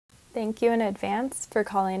Thank you in advance for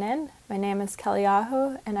calling in. My name is Kelly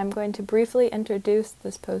Aho, and I'm going to briefly introduce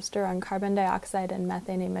this poster on carbon dioxide and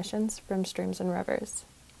methane emissions from streams and rivers.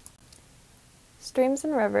 Streams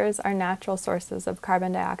and rivers are natural sources of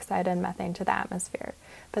carbon dioxide and methane to the atmosphere,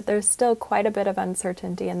 but there's still quite a bit of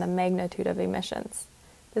uncertainty in the magnitude of emissions.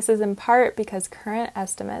 This is in part because current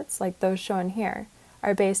estimates, like those shown here,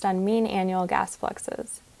 are based on mean annual gas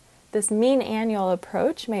fluxes. This mean annual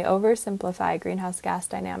approach may oversimplify greenhouse gas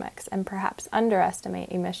dynamics and perhaps underestimate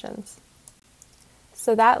emissions.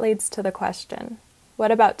 So that leads to the question,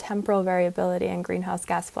 what about temporal variability in greenhouse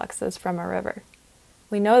gas fluxes from a river?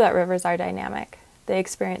 We know that rivers are dynamic. They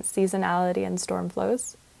experience seasonality and storm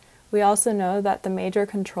flows. We also know that the major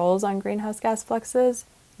controls on greenhouse gas fluxes,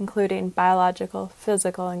 including biological,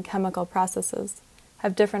 physical, and chemical processes,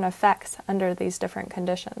 have different effects under these different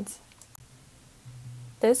conditions.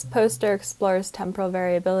 This poster explores temporal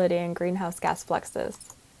variability in greenhouse gas fluxes.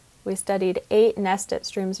 We studied 8 nested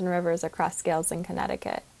streams and rivers across scales in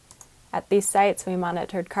Connecticut. At these sites, we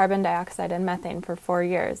monitored carbon dioxide and methane for 4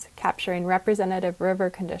 years, capturing representative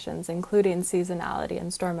river conditions, including seasonality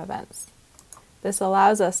and storm events. This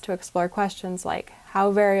allows us to explore questions like,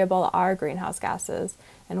 how variable are greenhouse gases,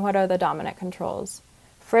 and what are the dominant controls?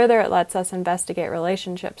 Further, it lets us investigate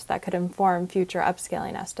relationships that could inform future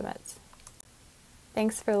upscaling estimates.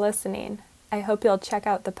 Thanks for listening. I hope you'll check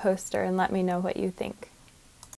out the poster and let me know what you think.